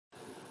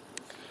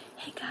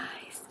Hey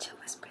guys,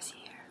 ChillWhispers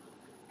here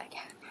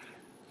again.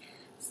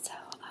 So,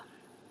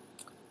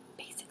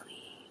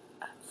 basically,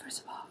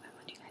 first of all, I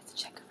want you guys to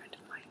check a friend of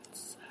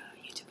mine's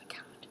YouTube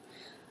account.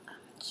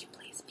 She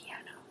plays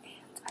piano,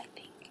 and I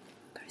think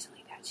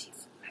personally that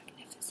she's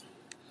magnificent.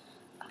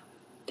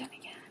 Then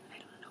again,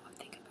 I don't know what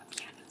I think about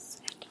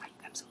pianos, and I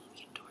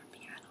absolutely adore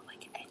piano,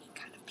 like any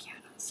kind of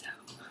piano. So,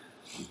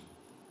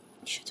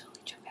 you should totally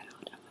check that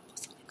out. I'm gonna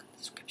post a link in the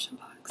description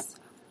box.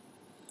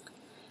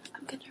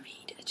 I'm gonna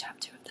read a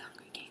chapter of the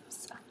Hunger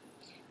Games.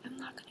 I'm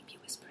not gonna be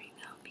whispering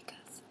now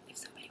because if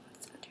somebody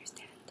wants to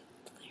understand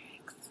the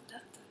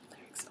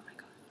lyrics, oh my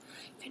god,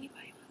 if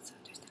anybody wants to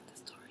understand the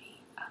story,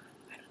 I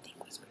don't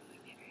think whispering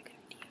would be a very good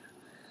idea.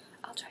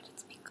 I'll try to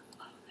speak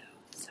low though,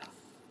 so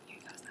here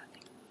goes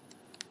nothing.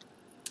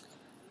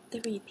 The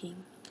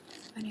reaping.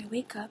 When I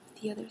wake up,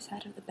 the other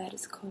side of the bed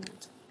is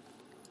cold.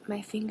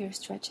 My fingers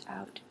stretch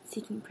out,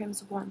 seeking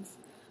Prim's warmth,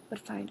 but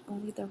find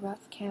only the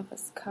rough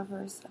canvas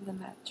covers of the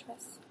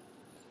mattress.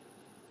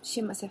 She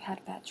must have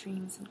had bad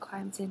dreams and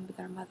climbed in with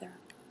our mother.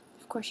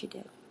 Of course she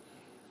did.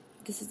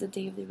 This is the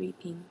day of the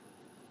reaping.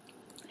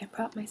 I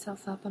prop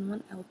myself up on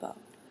one elbow.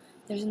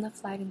 There's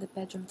enough light in the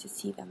bedroom to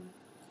see them.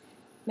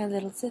 My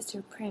little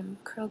sister, Prim,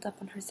 curled up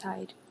on her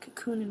side,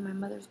 cocoon in my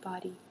mother's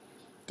body,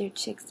 their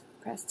cheeks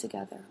pressed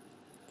together.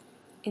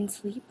 In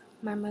sleep,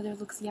 my mother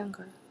looks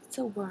younger,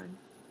 still worn,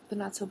 but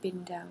not so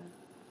beaten down.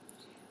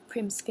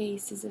 Prim's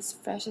face is as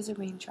fresh as a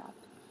raindrop,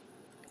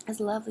 as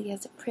lovely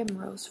as the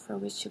primrose for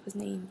which she was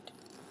named.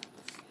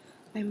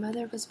 My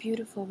mother was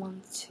beautiful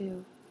once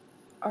too,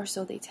 or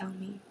so they tell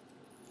me.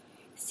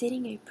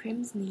 Sitting at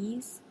Prim's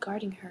knees,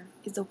 guarding her,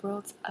 is the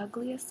world's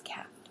ugliest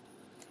cat.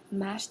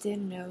 Mashed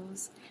in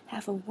nose,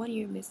 half of one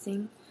ear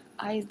missing,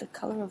 eyes the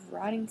color of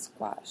rotting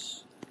squash.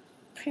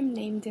 Prim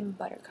named him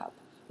Buttercup,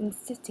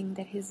 insisting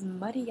that his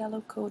muddy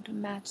yellow coat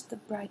matched the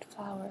bright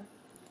flower.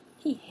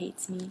 He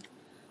hates me,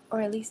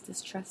 or at least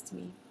distrusts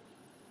me.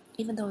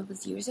 Even though it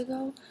was years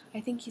ago,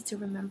 I think he still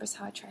remembers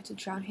how I tried to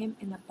drown him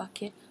in a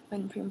bucket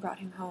when Prim brought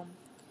him home.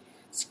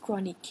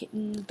 Scrawny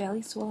kitten,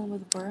 belly swollen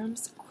with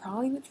worms,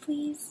 crawling with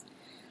fleas.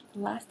 The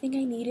last thing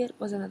I needed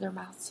was another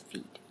mouth to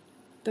feed.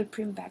 But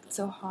Prim begged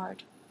so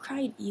hard,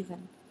 cried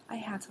even, I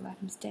had to let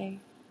him stay.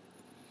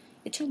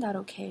 It turned out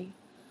okay.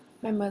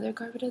 My mother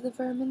got rid of the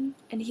vermin,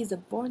 and he's a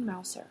born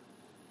mouser.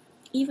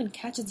 Even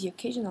catches the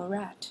occasional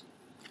rat.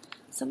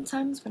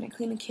 Sometimes when I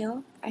clean a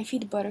kill, I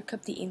feed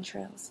Buttercup the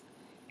entrails.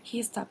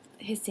 He stopped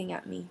hissing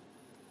at me.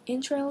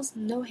 Entrails,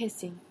 no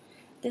hissing.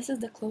 This is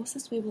the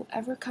closest we will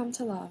ever come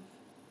to love.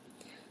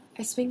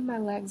 I swing my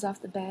legs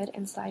off the bed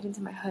and slide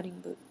into my hunting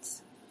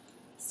boots.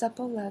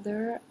 Supple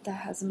leather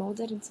that has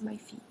molded into my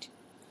feet.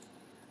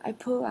 I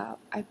pull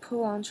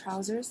on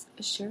trousers,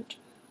 a shirt,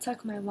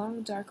 tuck my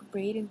long dark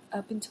braid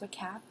up into a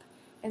cap,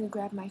 and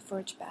grab my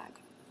forage bag.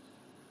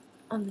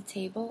 On the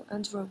table,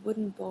 under a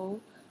wooden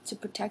bowl, to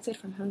protect it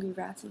from hungry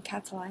rats and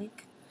cats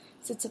alike,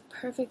 sits a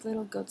perfect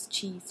little goat's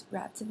cheese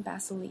wrapped in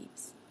basil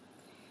leaves.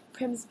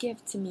 Prim's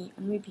gift to me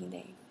on reaping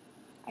day.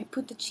 I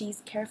put the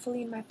cheese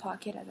carefully in my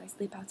pocket as I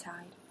sleep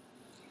outside.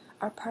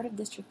 Our part of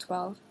District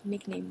 12,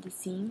 nicknamed the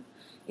Scene,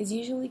 is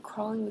usually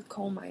crawling with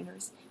coal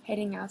miners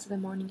heading out to the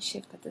morning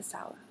shift at this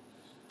hour.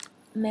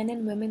 Men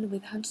and women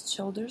with hunched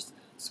shoulders,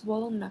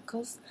 swollen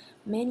knuckles,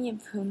 many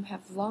of whom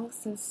have long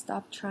since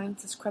stopped trying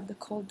to scrub the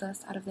coal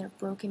dust out of their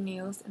broken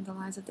nails and the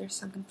lines of their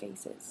sunken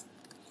faces.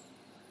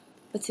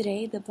 But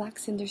today the black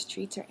cinder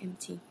streets are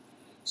empty.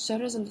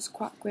 Shutters on the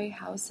squat gray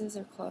houses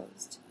are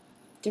closed.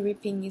 The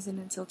reaping isn't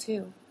until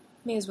 2.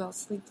 May as well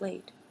sleep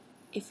late,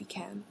 if we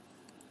can.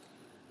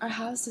 Our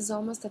house is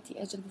almost at the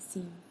edge of the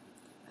Scene.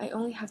 I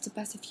only have to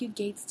pass a few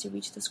gates to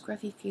reach the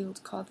scruffy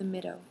field called the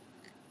Meadow.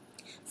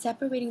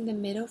 Separating the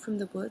meadow from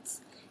the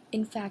woods,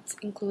 in fact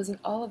enclosing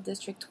all of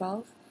District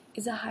 12,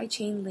 is a high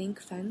chain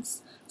link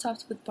fence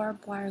topped with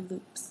barbed wire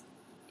loops.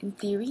 In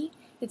theory,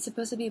 it's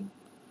supposed to be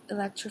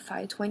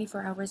electrified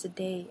 24 hours a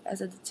day as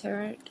a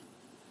deterrent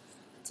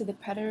to the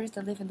predators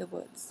that live in the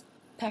woods.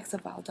 Packs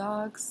of wild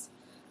dogs,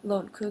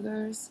 lone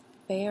cougars,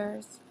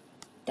 bears,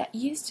 that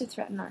used to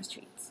threaten our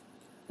streets.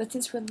 But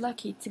since we're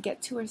lucky to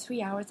get 2 or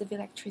 3 hours of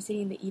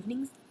electricity in the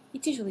evenings,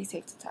 it's usually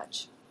safe to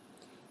touch.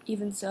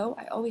 Even so,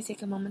 I always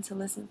take a moment to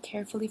listen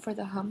carefully for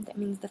the hum that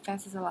means the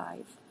fence is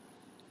alive.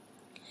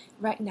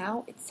 Right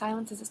now, it's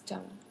silent as a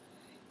stone.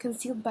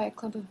 Concealed by a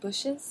clump of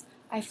bushes,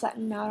 I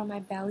flatten out on my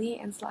belly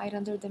and slide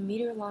under the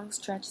meter-long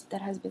stretch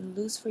that has been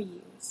loose for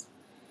years.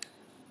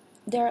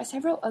 There are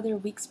several other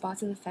weak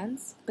spots in the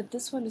fence, but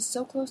this one is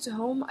so close to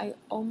home I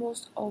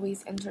almost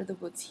always enter the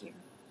woods here.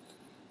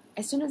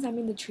 As soon as I'm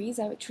in the trees,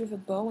 I retrieve a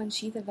bow and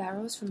sheath of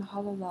arrows from a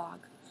hollow log.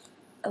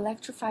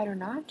 Electrified or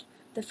not,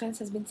 the fence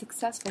has been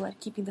successful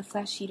at keeping the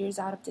flesh-eaters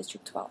out of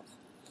District 12.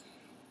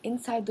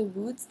 Inside the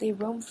woods, they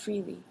roam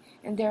freely,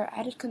 and there are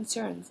added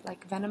concerns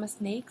like venomous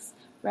snakes,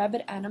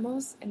 rabid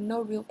animals, and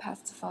no real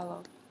paths to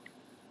follow.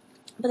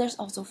 But there's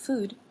also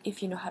food,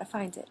 if you know how to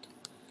find it.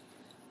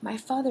 My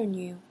father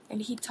knew,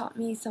 and he taught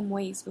me some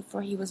ways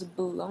before he was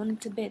blown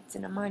to bits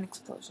in a mine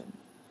explosion.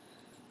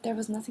 There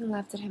was nothing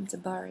left of him to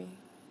bury.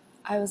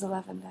 I was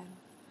 11 then.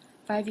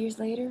 5 years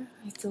later,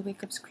 I still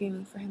wake up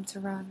screaming for him to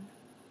run.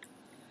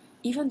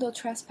 Even though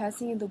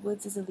trespassing in the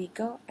woods is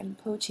illegal and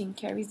poaching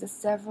carries the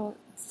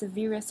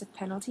severest of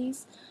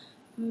penalties,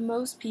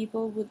 more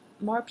people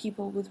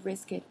would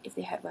risk it if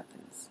they had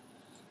weapons.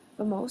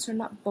 But most are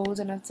not bold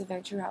enough to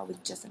venture out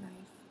with just a knife.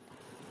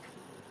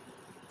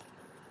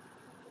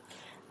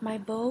 My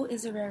bow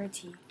is a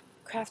rarity,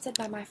 crafted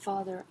by my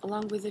father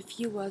along with a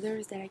few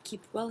others that I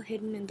keep well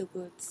hidden in the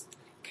woods,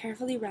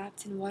 carefully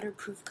wrapped in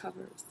waterproof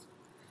covers.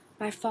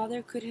 My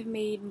father could have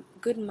made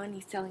good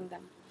money selling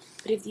them,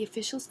 but if the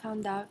officials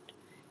found out,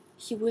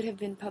 he would have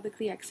been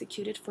publicly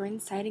executed for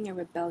inciting a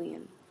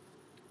rebellion.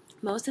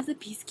 Most of the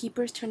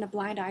peacekeepers turn a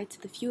blind eye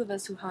to the few of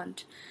us who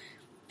hunt,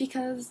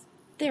 because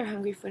they're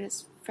hungry for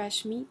as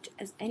fresh meat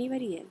as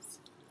anybody is.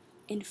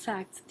 In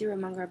fact, they're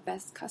among our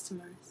best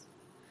customers.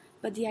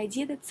 But the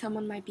idea that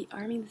someone might be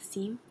arming the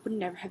seam would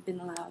never have been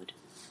allowed.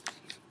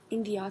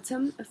 In the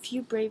autumn, a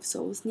few brave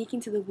souls sneak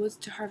into the woods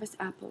to harvest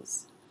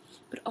apples,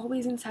 but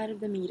always inside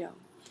of the meadow,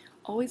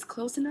 always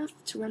close enough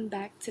to run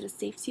back to the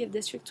safety of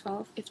District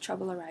 12 if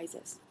trouble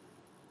arises.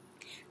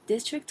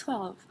 District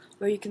 12,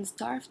 where you can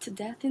starve to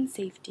death in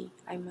safety,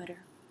 I mutter.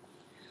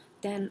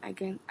 Then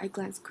I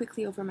glance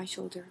quickly over my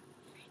shoulder.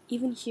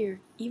 Even here,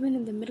 even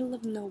in the middle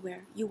of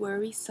nowhere, you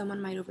worry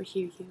someone might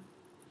overhear you.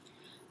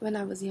 When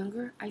I was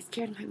younger, I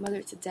scared my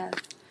mother to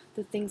death,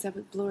 the things I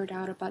would blurt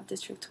out about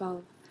District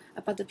 12,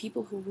 about the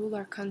people who rule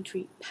our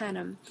country,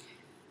 Panem,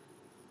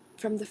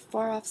 from the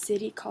far-off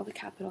city called the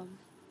capital.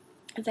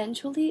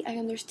 Eventually, I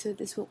understood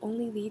this will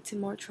only lead to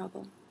more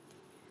trouble.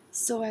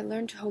 So I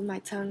learned to hold my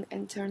tongue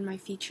and turn my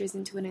features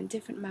into an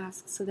indifferent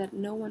mask so that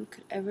no one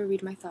could ever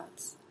read my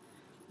thoughts.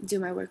 Do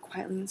my work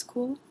quietly in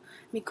school,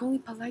 make only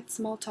polite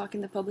small talk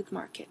in the public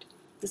market,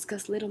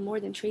 discuss little more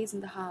than trades in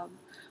the hub,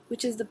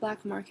 which is the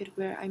black market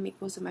where I make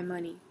most of my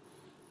money.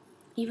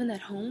 Even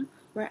at home,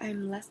 where I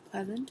am less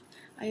pleasant,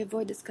 I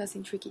avoid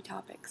discussing tricky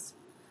topics,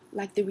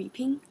 like the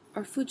reaping,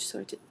 or food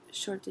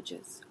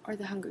shortages, or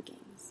the Hunger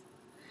Games.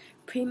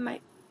 Prim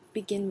might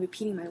begin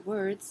repeating my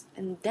words,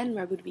 and then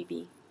where would we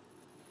be?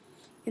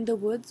 In the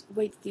woods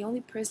waits the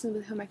only person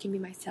with whom I can be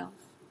myself,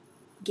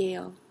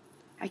 Gale.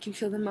 I can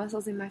feel the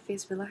muscles in my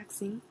face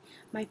relaxing,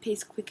 my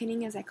pace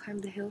quickening as I climb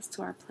the hills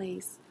to our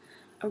place,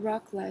 a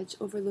rock ledge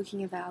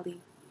overlooking a valley.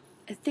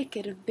 A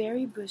thicket of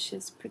berry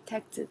bushes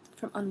protected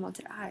from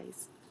unwanted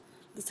eyes.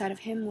 The sight of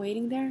him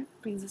waiting there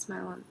brings a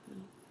smile on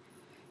me.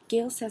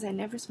 Gale says I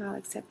never smile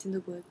except in the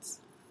woods.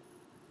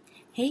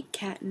 Hey,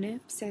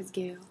 Catnip, says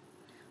Gale.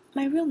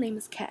 My real name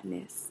is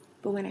Katniss,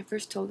 but when I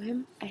first told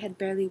him, I had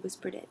barely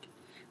whispered it,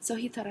 so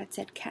he thought I'd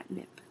said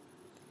catnip.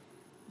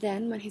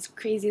 Then, when his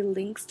crazy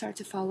lynx started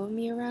to follow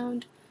me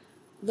around,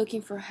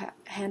 looking for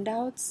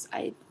handouts,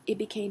 it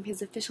became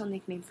his official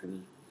nickname for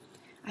me.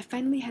 I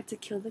finally had to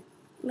kill the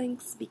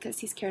lynx because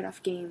he scared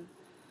off game.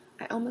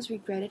 I almost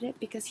regretted it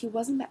because he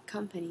wasn't bad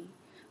company,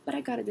 but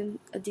I got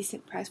a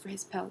decent price for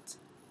his pelt.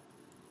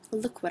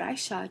 Look what I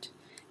shot.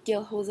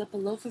 Gale holds up a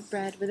loaf of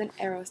bread with an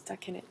arrow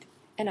stuck in it,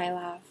 and I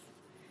laugh.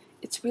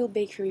 It's real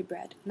bakery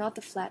bread, not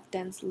the flat,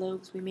 dense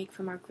loaves we make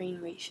from our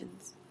grain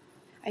rations.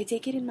 I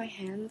take it in my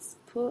hands,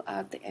 pull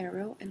out the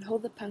arrow, and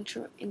hold the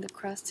puncture in the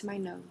crust to my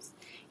nose,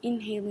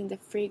 inhaling the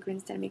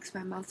fragrance that makes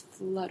my mouth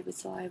flood with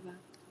saliva.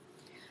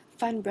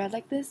 Fine bread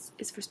like this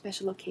is for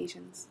special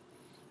occasions.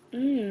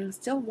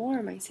 Still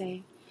warm, I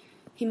say.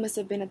 He must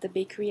have been at the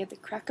bakery at the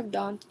crack of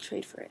dawn to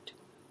trade for it.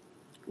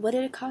 What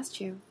did it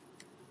cost you?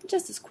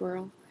 Just a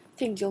squirrel.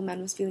 Think the old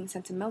man was feeling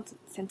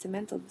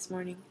sentimental this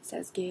morning,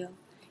 says Gale.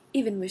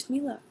 Even wished me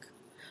luck.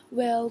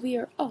 Well, we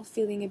are all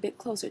feeling a bit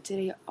closer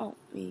today, aren't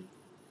we?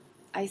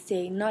 I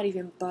say, not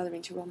even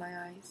bothering to roll my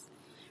eyes.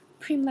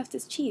 Prim left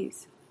his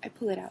cheese. I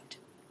pull it out.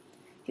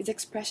 His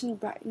expression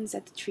brightens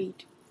at the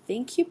treat.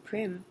 Thank you,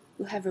 Prim.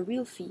 We'll have a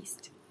real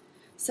feast.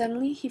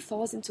 Suddenly, he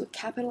falls into a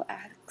capital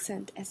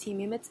accent as he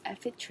mimics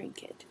Effie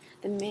Trinket,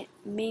 the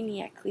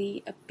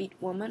maniacally upbeat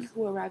woman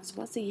who arrives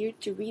once a year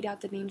to read out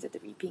the names at the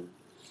reaping.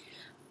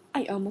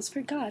 I almost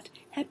forgot.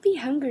 Happy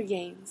Hunger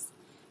Games!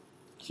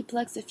 He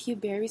plucks a few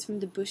berries from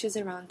the bushes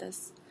around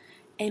us.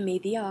 And may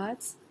the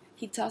odds!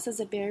 He tosses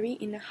a berry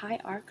in a high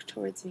arc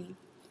towards me.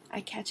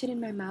 I catch it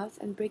in my mouth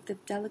and break the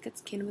delicate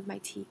skin with my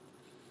teeth.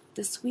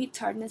 The sweet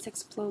tartness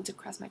explodes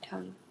across my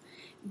tongue.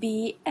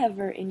 Be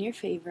ever in your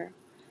favor.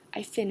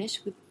 I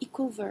finish with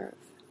equal verve.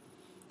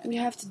 We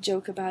have to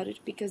joke about it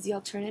because the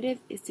alternative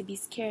is to be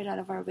scared out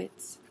of our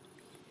wits.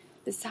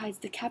 Besides,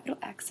 the capital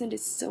accent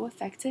is so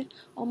affected,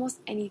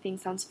 almost anything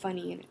sounds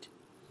funny in it.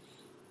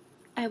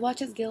 I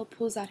watch as Gale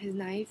pulls out his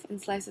knife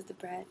and slices the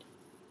bread.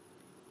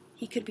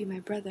 He could be my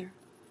brother.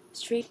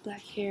 Straight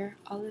black hair,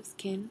 olive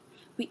skin,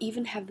 we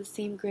even have the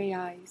same gray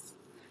eyes.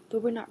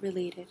 But we're not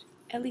related,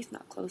 at least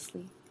not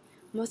closely.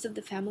 Most of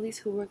the families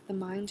who work the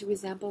mines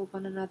resemble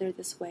one another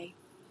this way.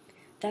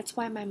 That's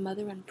why my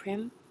mother and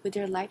Prim, with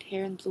their light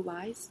hair and blue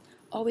eyes,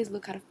 always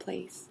look out of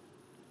place.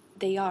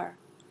 They are.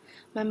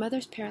 My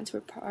mother's parents were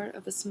part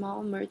of a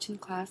small merchant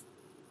class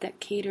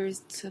that caters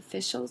to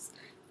officials,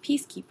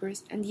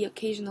 peacekeepers, and the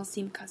occasional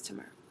seam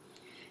customer.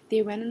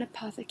 They ran an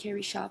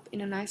apothecary shop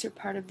in a nicer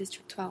part of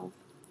District 12.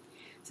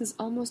 Since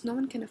almost no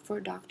one can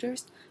afford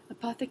doctors,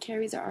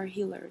 apothecaries are our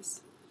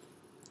healers.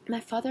 My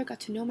father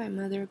got to know my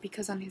mother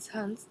because on his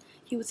hunts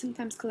he would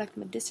sometimes collect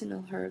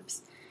medicinal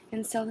herbs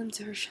and sell them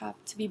to her shop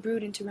to be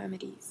brewed into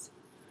remedies.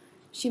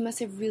 She must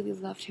have really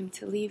loved him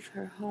to leave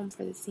her home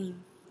for the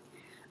scene.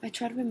 I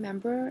try to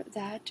remember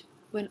that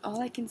when all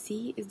I can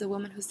see is the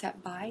woman who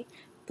sat by,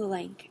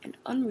 blank and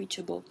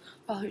unreachable,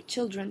 while her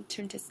children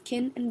turned to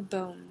skin and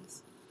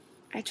bones.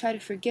 I try to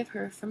forgive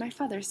her for my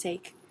father's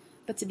sake,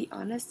 but to be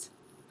honest,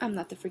 I'm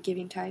not the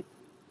forgiving type.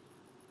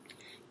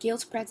 Gail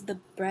spreads the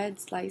bread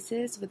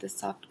slices with the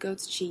soft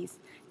goat's cheese,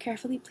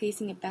 carefully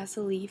placing a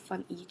basil leaf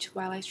on each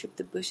while I strip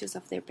the bushes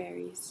of their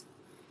berries.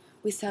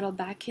 We settle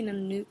back in a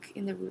nook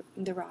in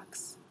the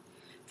rocks.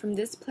 From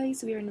this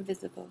place we are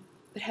invisible,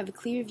 but have a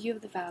clear view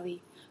of the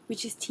valley,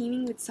 which is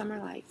teeming with summer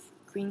life,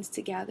 greens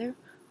to gather,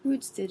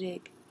 roots to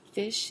dig,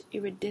 fish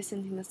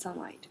iridescent in the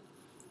sunlight.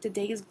 The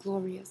day is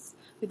glorious,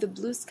 with a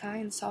blue sky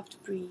and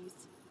soft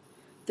breeze.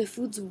 The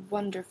food's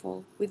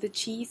wonderful, with the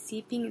cheese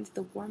seeping into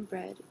the warm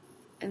bread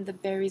and the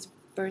berries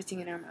bursting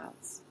in our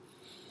mouths.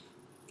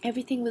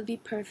 Everything would be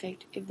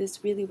perfect if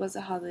this really was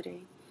a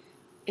holiday,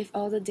 if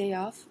all the day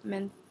off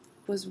meant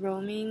was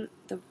roaming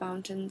the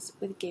mountains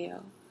with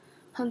Gail,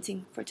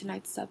 hunting for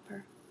tonight's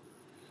supper.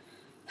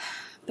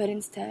 But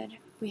instead,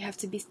 we have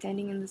to be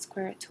standing in the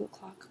square at 2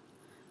 o'clock,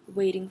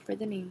 waiting for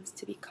the names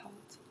to be called.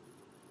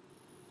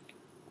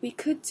 We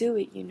could do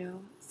it, you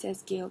know,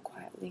 says Gail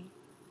quietly.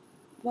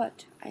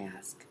 What? I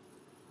ask.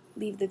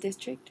 Leave the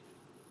district?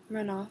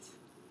 Run off?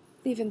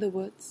 Live in the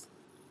woods?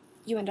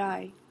 You and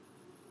I.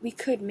 We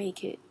could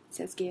make it,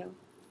 says Gail.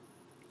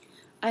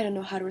 I don't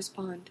know how to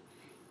respond.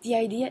 The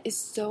idea is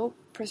so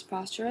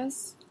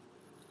preposterous.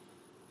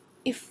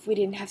 If we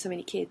didn't have so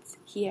many kids,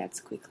 he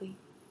adds quickly.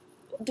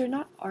 They're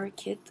not our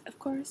kids, of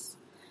course,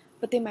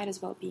 but they might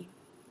as well be.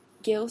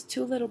 Gail's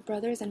 2 little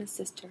brothers and a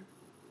sister,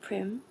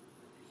 Prim,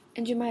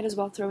 and you might as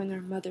well throw in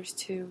our mothers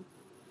too,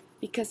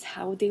 because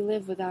how would they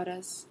live without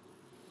us?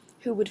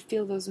 Who would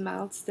fill those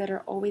mouths that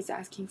are always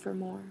asking for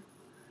more?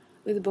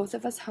 With both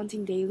of us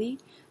hunting daily,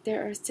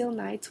 there are still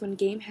nights when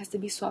game has to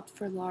be swapped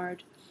for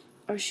lard,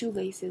 or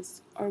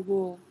shoelaces, or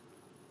wool.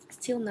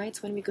 Still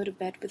nights when we go to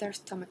bed with our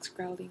stomachs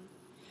growling.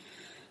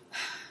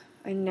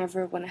 I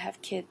never want to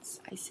have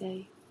kids, I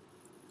say.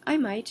 I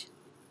might,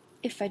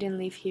 if I didn't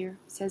live here,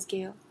 says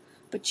Gail.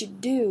 But you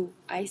do,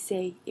 I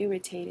say,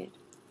 irritated.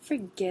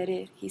 Forget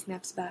it, he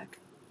snaps back.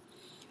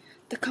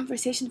 The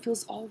conversation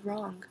feels all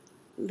wrong.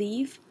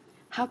 Leave?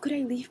 How could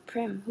I leave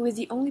Prim, who is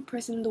the only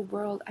person in the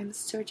world I'm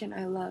certain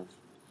I love?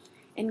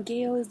 And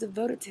Gail is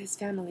devoted to his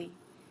family.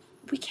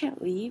 We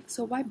can't leave,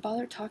 so why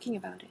bother talking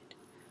about it?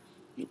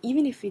 And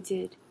even if we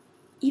did,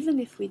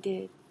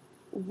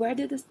 where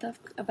did the stuff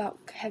about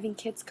having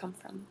kids come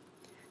from?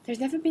 There's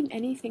never been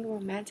anything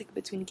romantic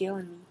between Gail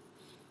and me.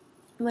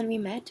 When we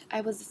met,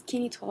 I was a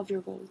skinny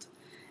 12-year-old,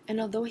 and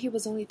although he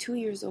was only 2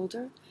 years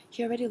older,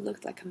 he already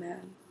looked like a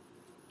man.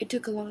 It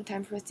took a long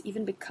time for us to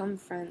even become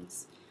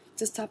friends,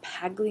 to stop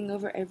haggling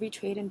over every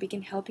trade and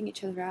begin helping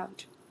each other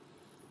out.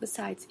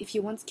 Besides, if he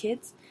wants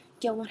kids,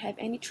 Gail won't have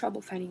any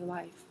trouble finding a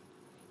wife.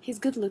 He's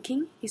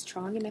good-looking, he's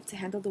strong enough to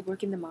handle the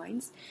work in the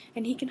mines,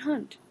 and he can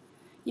hunt.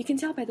 You can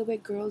tell by the way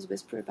girls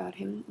whisper about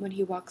him when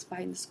he walks by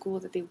in the school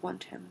that they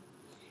want him.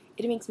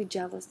 It makes me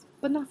jealous,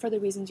 but not for the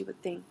reasons you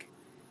would think.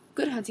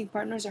 Good hunting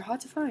partners are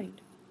hard to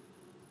find.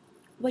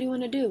 What do you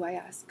want to do? I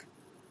ask.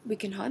 We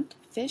can hunt,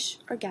 fish,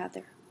 or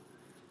gather.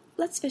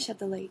 Let's fish at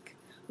the lake.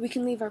 We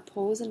can leave our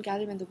poles and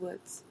gather in the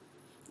woods.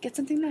 Get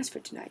something nice for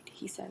tonight,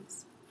 he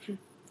says.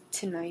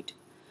 Tonight.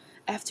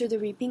 After the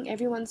reaping,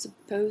 everyone's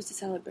supposed to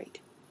celebrate.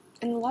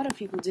 And a lot of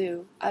people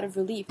do, out of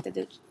relief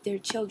that their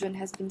children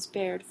has been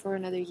spared for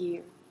another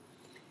year.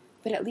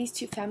 But at least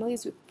 2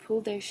 families would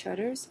pull their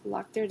shutters,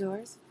 lock their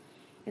doors,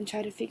 and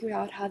try to figure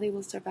out how they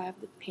will survive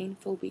the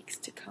painful weeks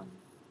to come.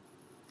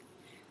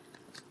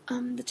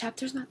 The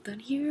chapter's not done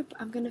here,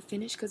 but I'm gonna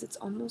finish because it's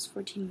almost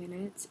 14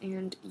 minutes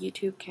and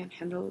YouTube can't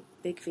handle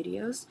big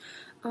videos.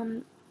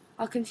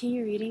 I'll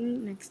continue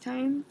reading next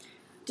time.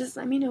 Just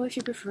let me know if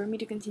you prefer me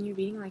to continue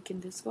reading like in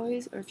this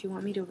voice, or if you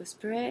want me to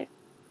whisper it,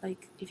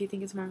 like if you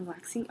think it's more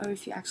relaxing, or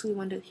if you actually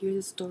want to hear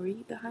the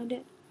story behind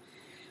it.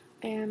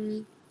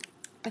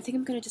 I think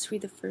I'm gonna just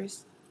read the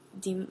first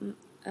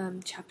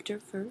chapter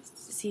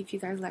first to see if you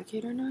guys like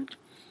it or not,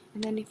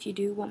 and then if you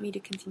do want me to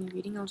continue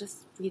reading, I'll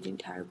just read the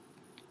entire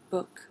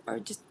book, or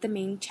just the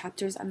main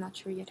chapters. I'm not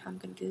sure yet how I'm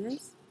gonna do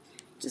this.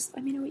 Just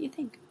let me know what you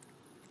think.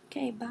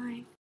 Okay,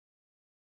 bye.